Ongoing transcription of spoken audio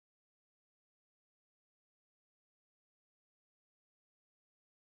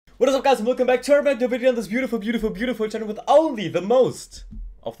What is up, guys, and welcome back to our brand new video on this beautiful channel with only the most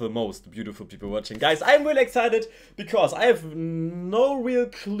beautiful people watching. Guys, I'm really excited because I have no real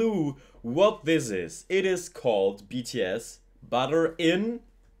clue what this is. It is called BTS, butter in,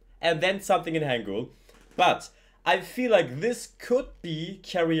 and then something in Hangul. But I feel like this could be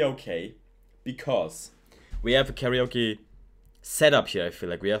karaoke because we have a karaoke setup here. I feel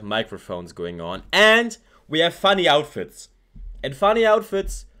like we have microphones going on and we have funny outfits. And funny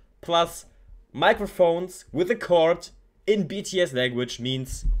outfits plus microphones with a chord in BTS language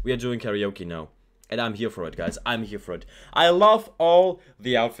means we are doing karaoke now. And I'm here for it, guys. I'm here for it. I love all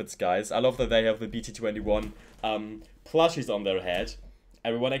the outfits, guys. I love that they have the BT21 plushies on their head.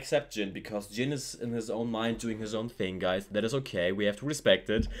 Everyone except Jin, because Jin is in his own mind doing his own thing, guys. That is okay. We have to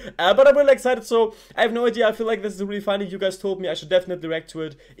respect it. But I'm really excited, so I have no idea. I feel like this is really funny. You guys told me I should definitely react to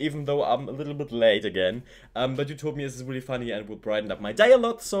it, even though I'm a little bit late again. But you told me this is really funny and will brighten up my day a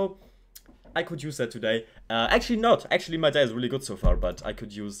lot, so I could use that today. Actually not. Actually, my day is really good so far, but I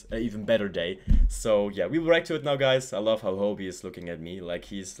could use an even better day. So yeah, we will react to it now, guys. I love how Hobie is looking at me, like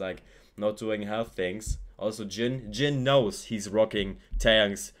he's like not doing half things. Also, Jin knows he's rocking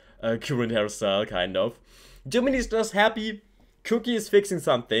Taeyang's current hairstyle, kind of. Jimini's just happy. Cookie is fixing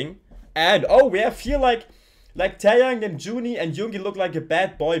something. And, oh, we have feel like Taeyang and Juni and Yoongi look like a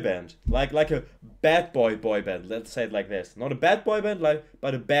bad boy band. Like a bad boy band. Let's say it like this. Not a bad boy band,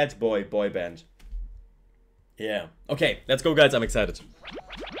 but a bad boy band. Yeah. Okay, let's go, guys. I'm excited.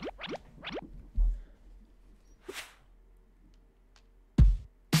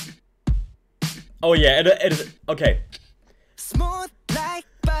 Oh yeah, it is okay. Smooth like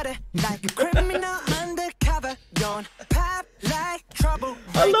butter, like a criminal undercover. Don't pop like trouble.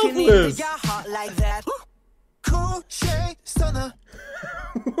 I love this. Your heart like that. Cool shade stunner.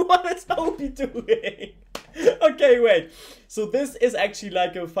 What is Hobie doing? Okay, wait. So this is actually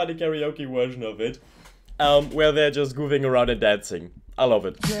like a funny karaoke version of it, where they're just goofing around and dancing. I love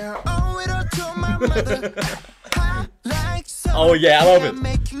it. Oh yeah, I love it.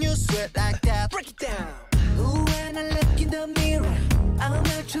 Making you sweat like that. Break it down. Ooh, when I look in the mirror, I'm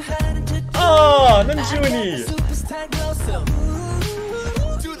not too hard to do. Oh, Nanjuni.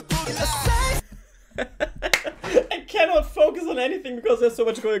 I cannot focus on anything because there's so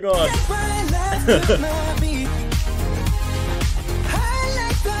much going on.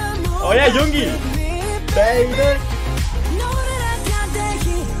 Oh yeah, Yoongi. Baby.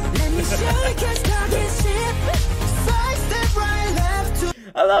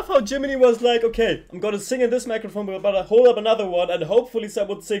 I love how Jiminy was like, okay, I'm gonna sing in this microphone, but I hold up another one, and hopefully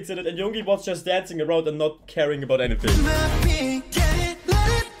someone sings in it, and Yoongi was just dancing around and not caring about anything.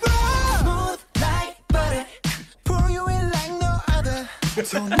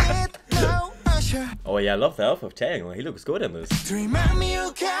 Oh yeah, I love the elf of Taeyang. He looks good in this.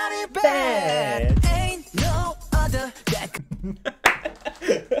 Bad. Ain't no other.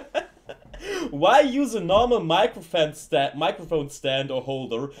 Why use a normal microphone stand or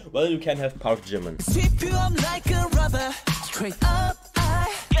holder? Well, you can have Park Jimin. Sweep you up like a rubber. Straight up,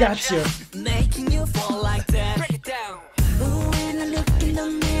 I gotcha. Making you fall like that. Break it down. When I look in the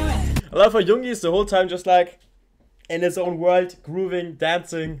mirror. I love how Yoongi is the whole time just like in his own world, grooving,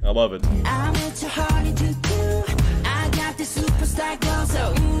 dancing. I love it. I'm at your heart to do. I got the superstar glow,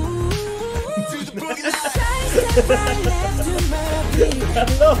 so I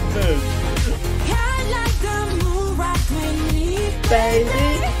love this.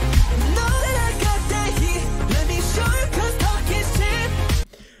 Baby.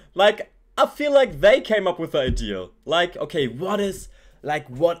 Like, I feel like they came up with the idea. Like, okay, what if?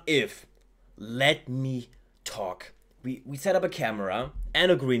 Let me talk. We set up a camera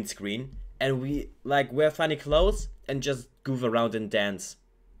and a green screen, and we like wear funny clothes and just goof around and dance.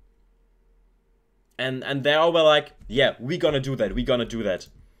 And they all were like, yeah, we gonna do that.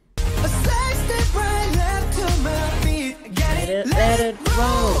 Let it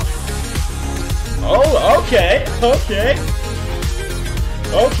roll. Oh, okay,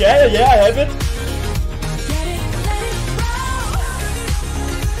 yeah, I have it.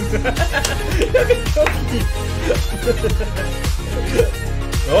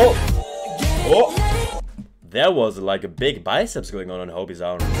 Oh, there was like a big biceps going on Hobie's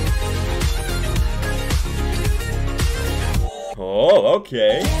arm. Oh,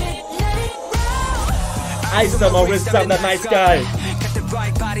 okay. I somehow with some that nice guy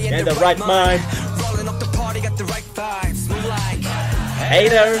and the right mind.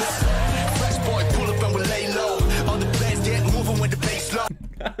 Haters.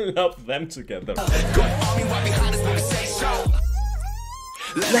 I love them together.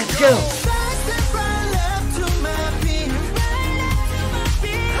 Let's go.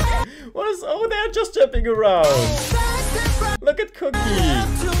 just, oh, they're just jumping around. Look at Cookie.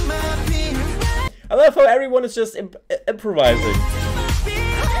 I love how everyone is just improvising.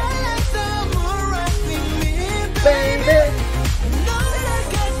 Baby.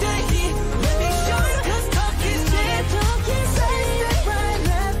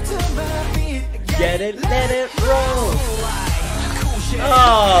 Get it, let it roll.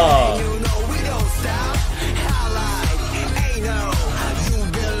 Oh.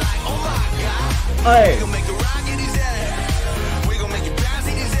 Hey.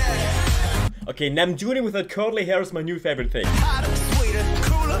 Okay, Namjoon with that curly hair is my new favorite thing.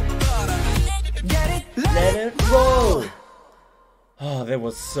 Let it roll. Oh, that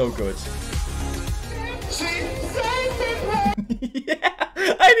was so good. Yeah,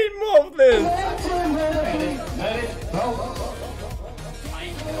 I need more of this.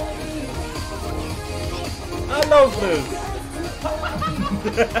 I love this.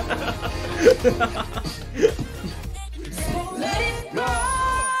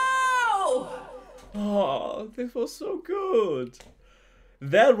 Oh, this was so good.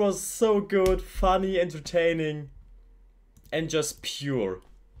 That was so good, funny, entertaining, and just pure.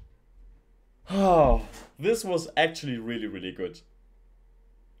 Oh, this was actually really, really good.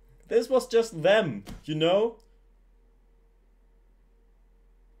 This was just them, you know?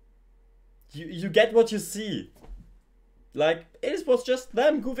 You get what you see. Like, it was just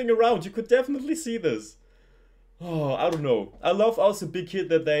them goofing around. You could definitely see this. Oh, I don't know. I love also Big Hit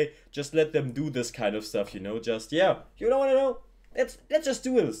that they just let them do this kind of stuff, you know? Just, yeah, you don't want to know? Let's just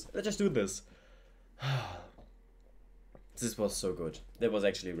do this. Let's just do this. This was so good. That was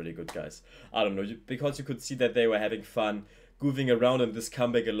actually really good, guys. I don't know, because you could see that they were having fun, goofing around in this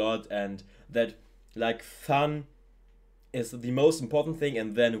comeback a lot, and that, like, fun is the most important thing,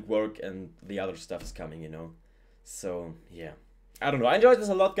 and then work and the other stuff is coming, you know? So, yeah. I don't know. I enjoyed this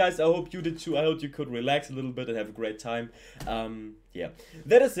a lot, guys. I hope you did too. I hope you could relax a little bit and have a great time. Yeah.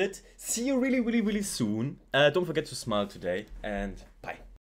 That is it. See you really, really, really soon. Don't forget to smile today, and bye.